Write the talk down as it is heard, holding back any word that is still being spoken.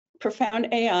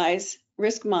ProFound AI's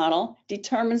risk model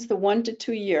determines the 1 to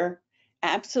 2 year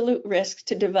absolute risk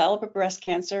to develop a breast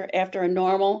cancer after a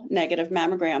normal negative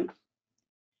mammogram.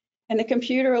 And the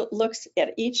computer looks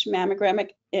at each mammographic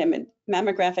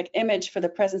image for the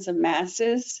presence of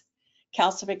masses,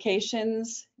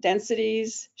 calcifications,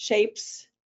 densities, shapes,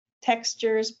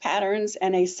 textures, patterns,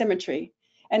 and asymmetry.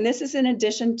 And this is in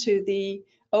addition to the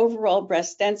overall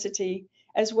breast density,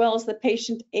 as well as the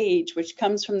patient age, which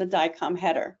comes from the DICOM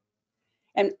header.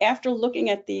 And after looking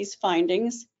at these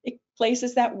findings, it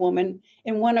places that woman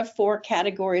in one of 4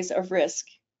 categories of risk.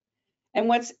 And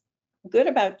what's good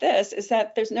about this is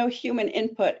that there's no human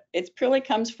input. It purely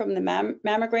comes from the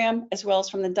mammogram as well as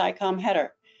from the DICOM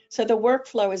header. So the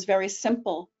workflow is very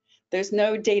simple. There's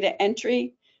no data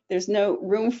entry. There's no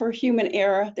room for human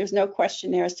error. There's no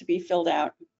questionnaires to be filled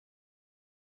out.